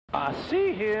I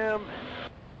see him.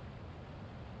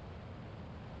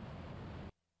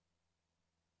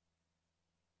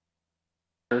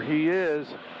 There he is.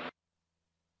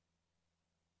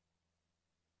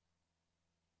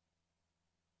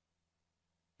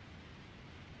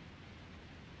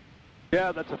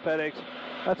 Yeah, that's a FedEx.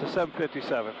 That's a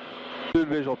 757. Good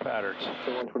visual patterns.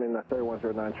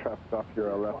 3109 traffic off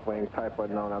your left wing, type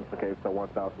unknown, application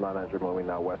 1900 moving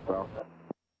now westbound.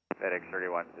 FedEx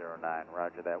 3109,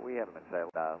 roger that. We haven't been sighted.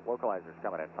 Localizer's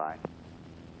coming in fine.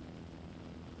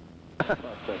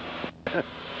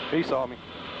 He saw me.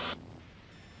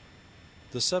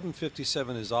 The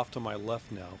 757 is off to my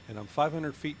left now, and I'm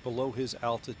 500 feet below his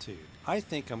altitude. I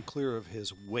think I'm clear of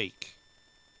his wake,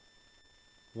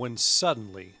 when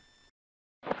suddenly...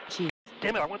 Jeez,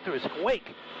 damn it, I went through his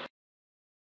wake.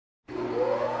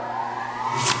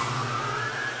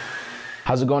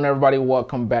 How's it going, everybody?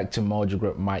 Welcome back to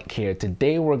MojoGrip. Mike here.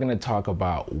 Today we're going to talk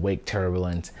about wake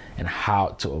turbulence and how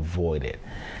to avoid it.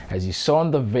 As you saw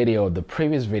in the video, the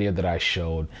previous video that I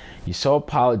showed, you saw a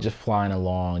pilot just flying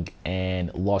along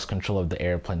and lost control of the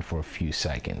airplane for a few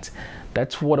seconds.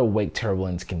 That's what a wake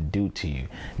turbulence can do to you.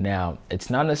 Now, it's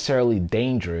not necessarily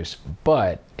dangerous,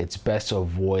 but it's best to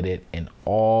avoid it in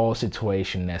all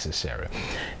situations necessary.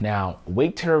 Now,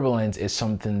 wake turbulence is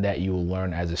something that you will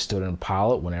learn as a student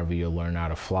pilot whenever you learn how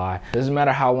to fly. Doesn't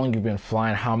matter how long you've been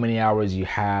flying, how many hours you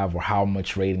have, or how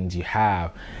much ratings you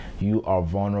have, you are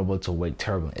vulnerable to wake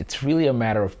turbulence. It's really a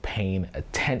matter of paying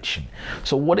attention.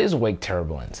 So what is wake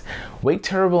turbulence? Wake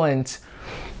turbulence,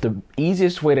 the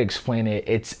easiest way to explain it,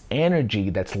 it's energy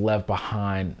that's left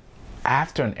behind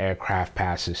after an aircraft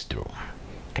passes through.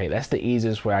 Okay, that's the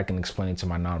easiest way I can explain it to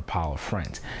my non-pilot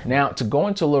friends. Now, to go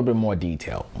into a little bit more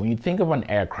detail, when you think of an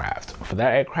aircraft, for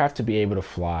that aircraft to be able to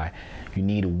fly, you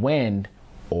need wind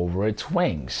over its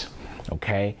wings,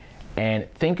 okay?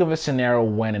 And think of a scenario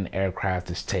when an aircraft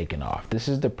is taking off. This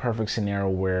is the perfect scenario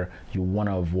where you want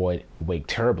to avoid wake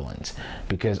turbulence,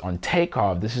 because on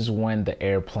takeoff, this is when the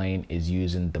airplane is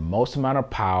using the most amount of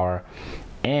power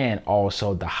and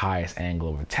also the highest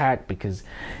angle of attack, because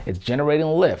it's generating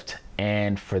lift.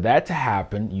 And for that to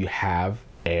happen, you have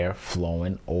air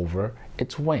flowing over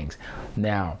its wings.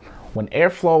 Now, when air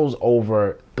flows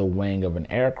over the wing of an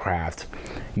aircraft,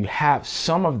 you have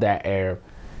some of that air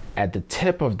at the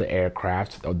tip of the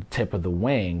aircraft, or the tip of the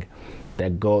wing,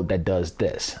 that does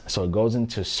this. So it goes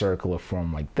into circular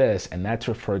form like this, and that's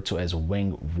referred to as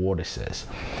wing vortices.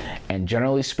 And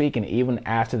generally speaking, even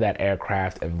after that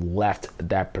aircraft have left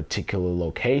that particular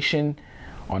location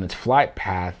on its flight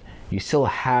path, you still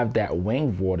have that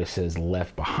wing vortices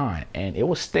left behind, and it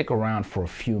will stick around for a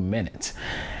few minutes.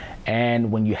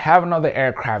 And when you have another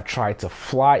aircraft try to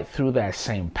fly through that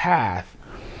same path,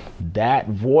 that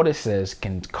vortices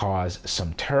can cause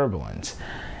some turbulence,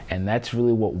 and that's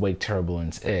really what wake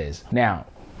turbulence is. Now,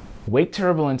 wake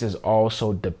turbulence is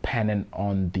also dependent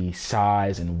on the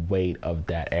size and weight of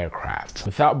that aircraft.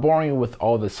 Without boring you with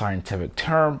all the scientific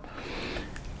term,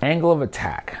 angle of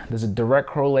attack, there's a direct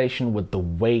correlation with the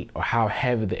weight or how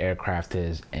heavy the aircraft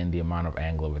is and the amount of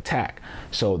angle of attack.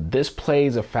 So this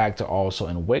plays a factor also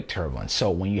in wake turbulence.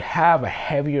 So when you have a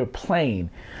heavier plane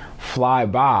fly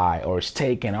by or is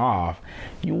taken off,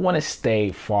 you want to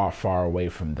stay far away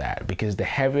from that, because the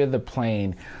heavier the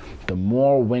plane, the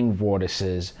more wing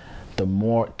vortices, the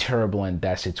more turbulent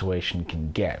that situation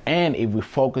can get. And if we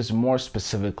focus more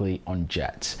specifically on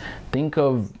jets, think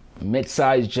of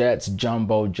mid-sized jets,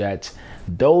 jumbo jets,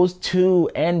 those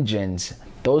two engines,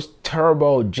 those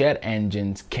turbojet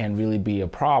engines can really be a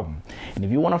problem. And if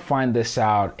you want to find this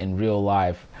out in real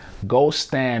life, go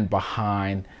stand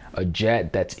behind a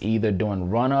jet that's either doing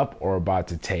run up or about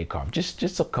to take off,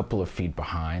 just a couple of feet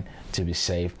behind to be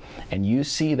safe, and you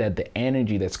see that the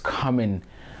energy that's coming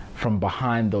from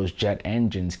behind those jet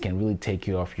engines can really take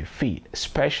you off your feet,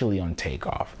 especially on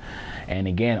takeoff. And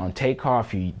again, on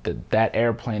takeoff, that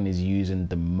airplane is using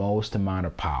the most amount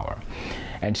of power.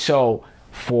 And so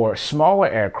for smaller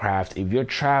aircraft, if you're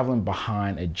traveling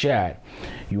behind a jet,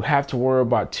 you have to worry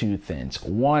about two things.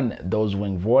 One, those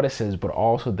wing vortices, but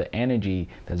also the energy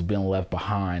that's been left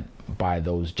behind by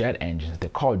those jet engines. They're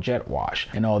called jet wash.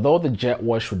 And although the jet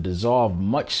wash would dissolve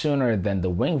much sooner than the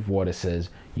wing vortices,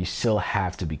 you still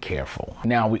have to be careful.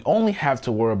 Now, we only have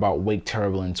to worry about wake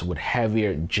turbulence with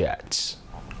heavier jets,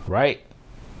 right?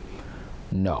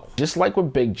 No. Just like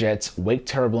with big jets, wake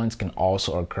turbulence can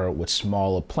also occur with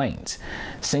smaller planes.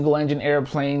 Single engine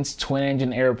airplanes, twin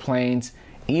engine airplanes,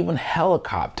 even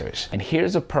helicopters. And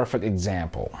here's a perfect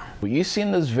example. What you see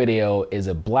in this video is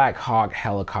a Black Hawk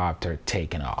helicopter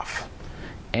taking off.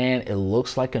 And it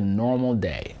looks like a normal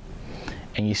day.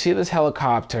 And you see this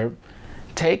helicopter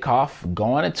take off, go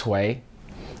on its way,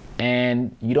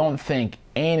 and you don't think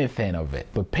anything of it.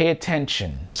 But pay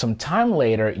attention. Some time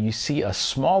later, you see a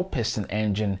small piston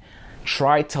engine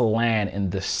try to land in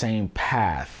the same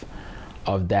path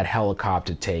of that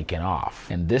helicopter taking off.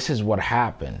 And this is what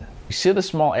happened. You see the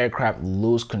small aircraft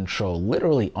lose control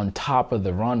literally on top of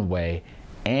the runway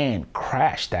and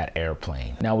crash that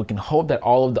airplane. Now we can hope that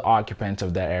all of the occupants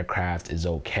of that aircraft is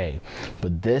okay,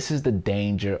 but this is the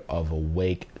danger of a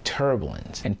wake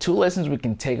turbulence. And two lessons we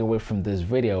can take away from this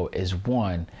video is,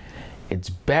 one, it's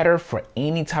better for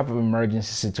any type of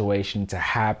emergency situation to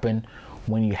happen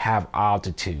when you have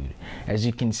altitude. As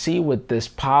you can see with this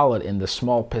pilot in the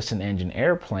small piston engine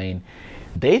airplane,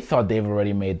 they thought they've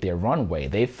already made their runway.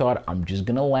 They thought, I'm just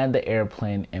gonna land the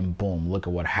airplane and boom, look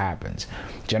at what happens.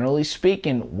 Generally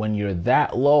speaking, when you're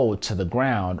that low to the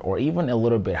ground or even a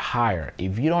little bit higher,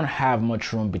 if you don't have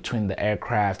much room between the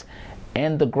aircraft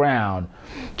and the ground,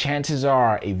 chances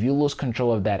are if you lose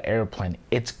control of that airplane,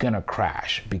 it's gonna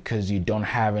crash because you don't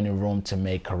have any room to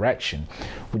make correction,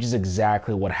 which is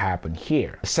exactly what happened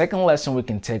here. The second lesson we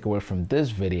can take away from this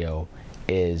video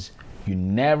is you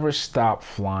never stop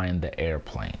flying the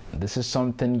airplane. This is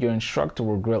something your instructor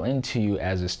will grill into you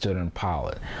as a student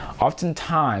pilot.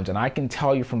 Oftentimes, and I can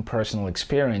tell you from personal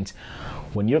experience,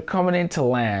 when you're coming in to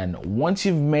land, once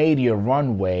you've made your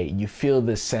runway, you feel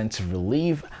this sense of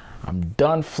relief. I'm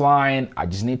done flying. I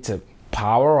just need to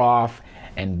power off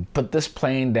and put this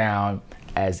plane down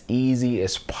as easy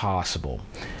as possible.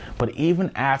 But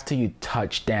even after you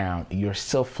touch down, you're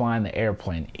still flying the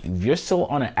airplane. If you're still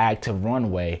on an active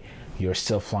runway, you're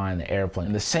still flying the airplane.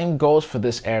 And the same goes for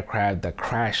this aircraft that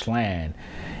crash land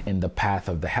in the path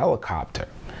of the helicopter.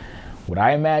 What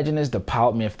I imagine is the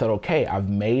pilot may have thought, okay, I've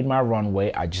made my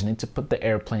runway. I just need to put the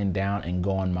airplane down and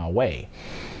go on my way.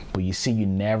 But you see, you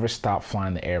never stop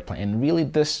flying the airplane. And really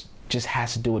this just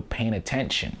has to do with paying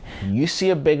attention. You see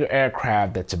a bigger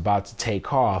aircraft that's about to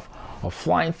take off or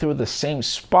flying through the same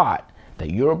spot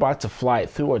that you're about to fly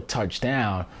through or touch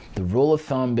down, the rule of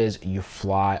thumb is you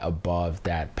fly above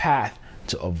that path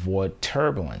to avoid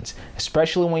turbulence,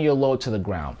 especially when you're low to the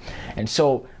ground. And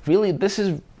so really this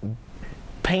is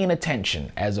paying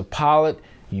attention. As a pilot,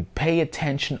 you pay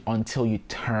attention until you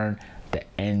turn the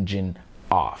engine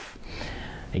off.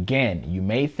 Again, you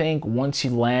may think once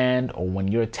you land or when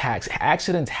you're taxiing,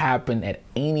 accidents happen at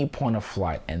any point of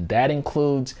flight, and that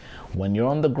includes when you're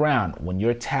on the ground, when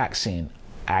you're taxiing,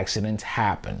 accidents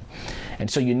happen. And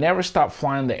so you never stop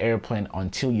flying the airplane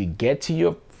until you get to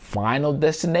your final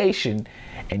destination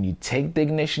and you take the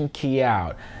ignition key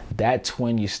out. That's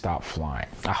when you stop flying.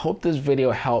 I hope this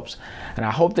video helps, and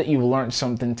I hope that you've learned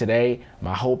something today.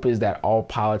 My hope is that all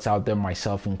pilots out there,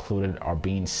 myself included, are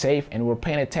being safe and we're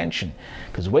paying attention,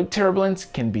 because wake turbulence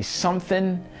can be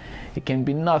something, it can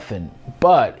be nothing,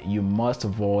 but you must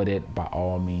avoid it by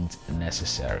all means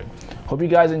necessary. Hope you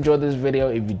guys enjoyed this video.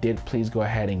 If you did, please go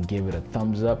ahead and give it a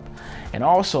thumbs up, and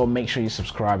also make sure you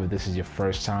subscribe if this is your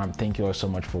first time. Thank you all so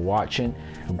much for watching.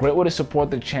 A great way to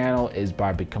support the channel is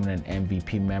by becoming an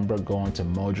MVP member. Go on to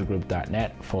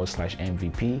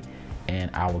mojogrip.net/MVP,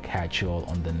 and I will catch you all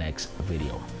on the next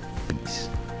video. Peace.